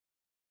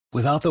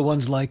Without the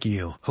ones like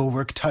you, who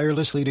work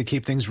tirelessly to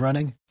keep things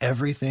running,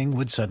 everything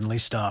would suddenly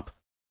stop.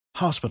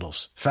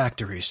 Hospitals,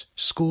 factories,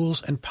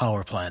 schools, and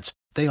power plants,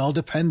 they all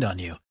depend on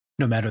you.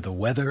 No matter the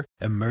weather,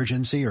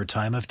 emergency, or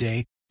time of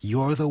day,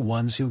 you're the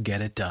ones who get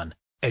it done.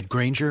 At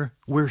Grainger,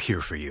 we're here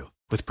for you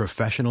with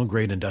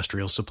professional-grade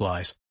industrial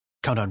supplies.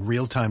 Count on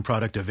real-time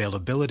product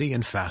availability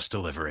and fast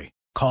delivery.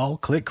 Call,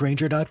 click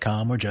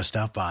Grainger.com, or just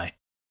stop by.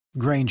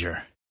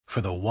 Grainger, for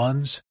the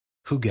ones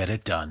who get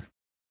it done.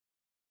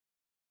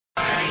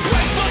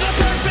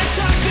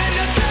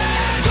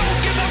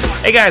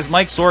 Hey guys,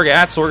 Mike Sorga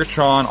at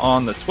Sorgatron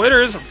on the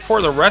Twitters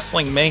for the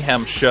Wrestling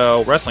Mayhem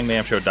Show,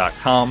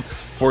 WrestlingMayhemShow.com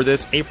for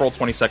this April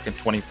 22nd,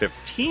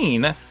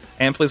 2015.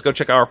 And please go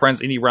check out our friends,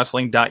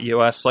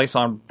 IndieWrestling.us,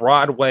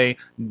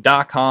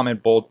 SliceOnBroadway.com,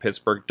 and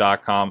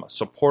BoldPittsburgh.com,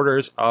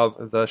 supporters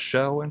of the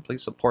show, and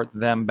please support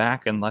them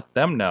back and let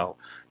them know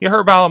you heard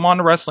about them on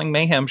the Wrestling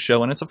Mayhem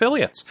Show and its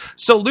affiliates.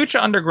 So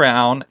Lucha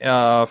Underground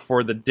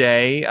for the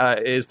day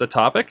is the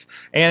topic,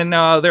 and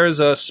there's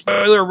a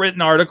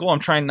spoiler-written article. I'm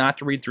trying not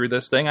to read through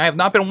this thing. I have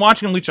not been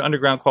watching Lucha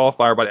Underground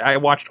Qualifier, but I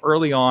watched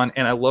early on,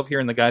 and I love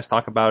hearing the guys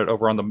talk about it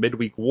over on the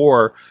Midweek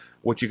War,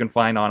 which you can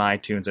find on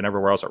iTunes and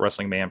everywhere else at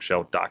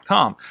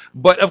WrestlingMayhemShow.com.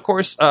 But, of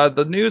course,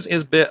 the news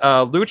is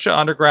Lucha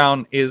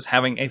Underground is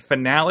having a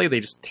finale.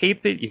 They just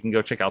taped it. You can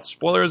go check out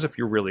spoilers if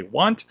you really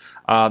want.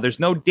 There's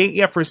no date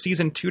yet for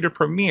Season 2 to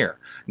premiere.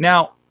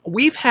 Now,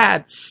 we've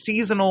had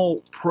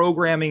seasonal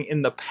programming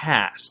in the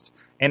past,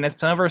 and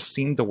it's never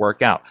seemed to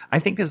work out. I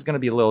think this is going to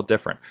be a little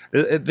different.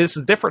 This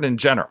is different in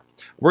general.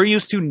 We're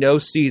used to no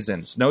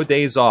seasons, no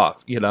days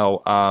off,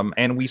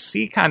 and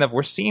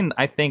we're seeing,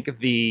 I think,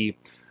 the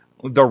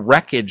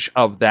wreckage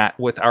of that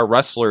with our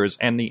wrestlers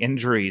and the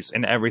injuries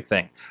and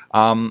everything.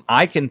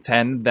 I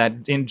contend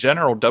that in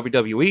general,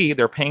 WWE,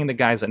 they're paying the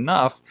guys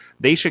enough.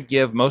 They should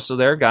give most of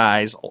their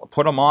guys,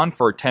 put them on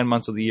for 10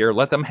 months of the year,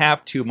 let them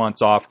have 2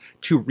 months off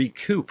to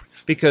recoup,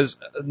 because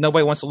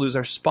nobody wants to lose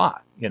their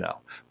spot,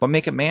 but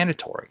make it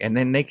mandatory, and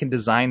then they can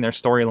design their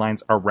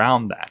storylines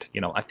around that.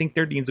 I think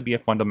there needs to be a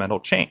fundamental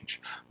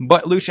change.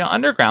 But Lucha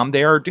Underground,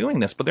 they are doing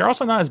this, but they're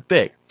also not as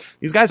big.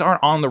 These guys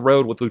aren't on the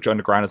road with Lucha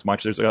Underground as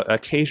much. There's an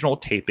occasional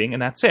taping,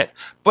 and that's it.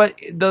 But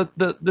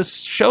the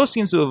show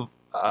seems to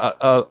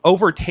have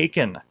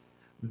overtaken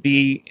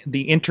the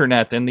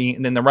internet and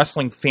the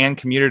wrestling fan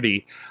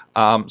community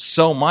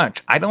so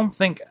much. I don't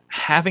think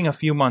having a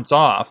few months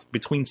off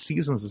between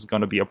seasons is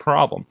going to be a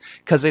problem,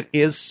 because it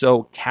is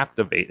so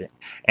captivating,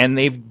 and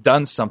they've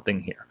done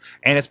something here,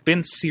 and it's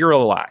been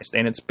serialized,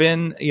 and it's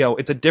been,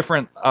 it's a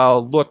different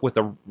look with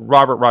the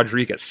Robert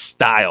Rodriguez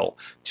style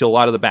to a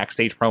lot of the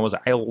backstage promos.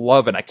 I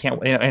love it. I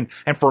can't,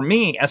 and for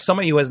me, as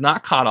somebody who has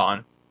not caught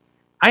on,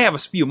 I have a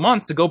few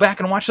months to go back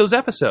and watch those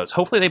episodes.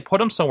 Hopefully they put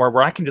them somewhere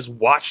where I can just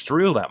watch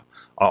through them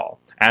all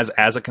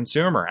as a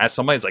consumer, as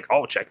somebody's like,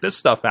 oh, check this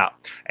stuff out.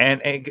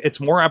 And it's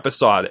more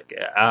episodic,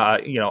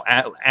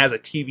 as a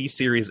TV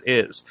series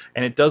is.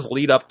 And it does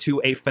lead up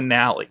to a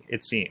finale,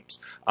 it seems.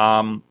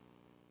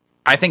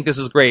 I think this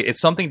is great. It's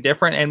something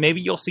different, and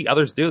maybe you'll see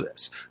others do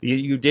this.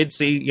 You did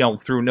see,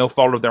 through no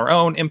fault of their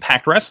own,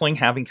 Impact Wrestling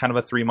having kind of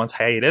a 3-month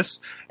hiatus,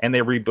 and they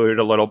rebooted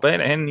a little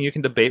bit, and you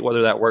can debate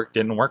whether that worked,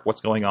 didn't work,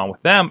 what's going on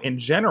with them in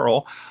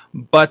general.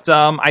 But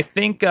I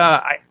think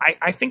I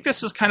think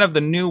this is kind of the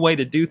new way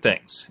to do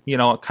things.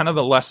 Kind of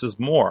the less is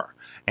more.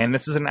 And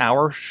this is an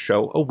hour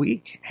show a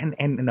week, and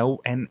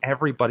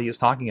everybody is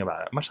talking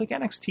about it, much like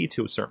NXT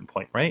to a certain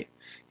point, right?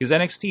 Because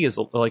NXT is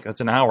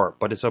it's an hour,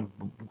 but it's a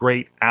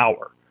great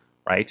hour.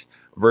 Right?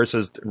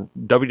 Versus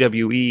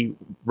WWE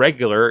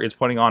regular is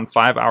putting on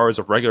 5 hours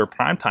of regular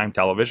primetime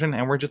television,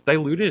 and we're just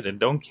diluted and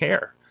don't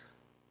care.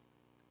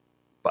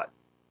 But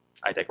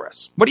I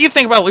digress. What do you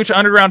think about Lucha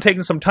Underground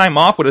taking some time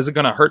off? What is it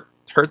going to hurt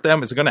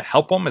them? Is it going to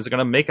help them? Is it going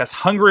to make us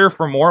hungrier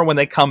for more when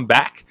they come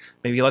back?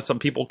 Maybe let some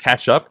people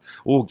catch up.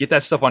 Ooh, get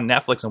that stuff on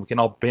Netflix and we can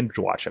all binge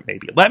watch it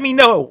maybe. Let me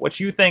know what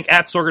you think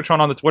at Sorgatron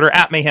on the Twitter,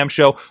 at Mayhem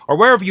Show, or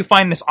wherever you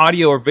find this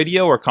audio or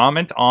video, or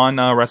comment on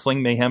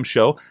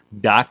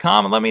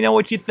WrestlingMayhemShow.com, and let me know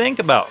what you think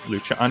about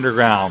Lucha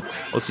Underground.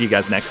 We'll see you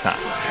guys next time.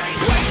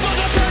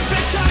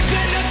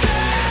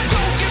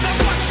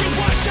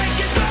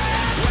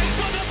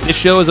 This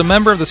show is a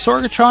member of the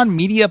Sorgatron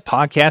Media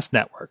Podcast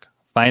Network.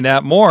 Find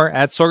out more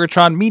at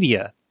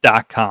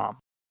SorgatronMedia.com.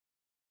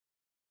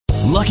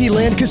 Lucky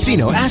Land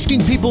Casino,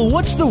 asking people,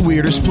 what's the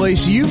weirdest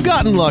place you've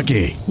gotten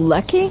lucky?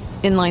 Lucky?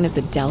 In line at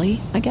the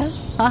deli, I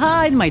guess?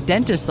 Aha, in my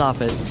dentist's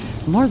office.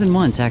 More than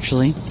once,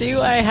 actually.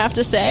 Do I have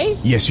to say?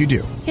 Yes, you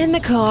do. In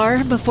the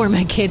car before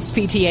my kids'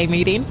 PTA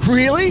meeting.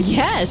 Really?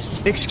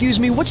 Yes. Excuse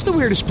me, what's the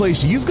weirdest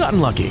place you've gotten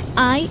lucky?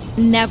 I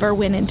never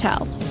win and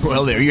tell.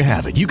 Well, there you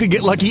have it. You can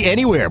get lucky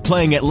anywhere,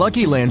 playing at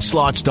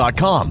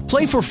LuckyLandSlots.com.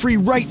 Play for free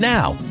right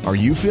now. Are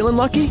you feeling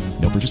lucky?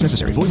 No purchase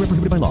necessary. Void where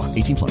prohibited by law.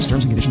 18+.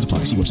 Terms and conditions apply.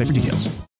 See website for details.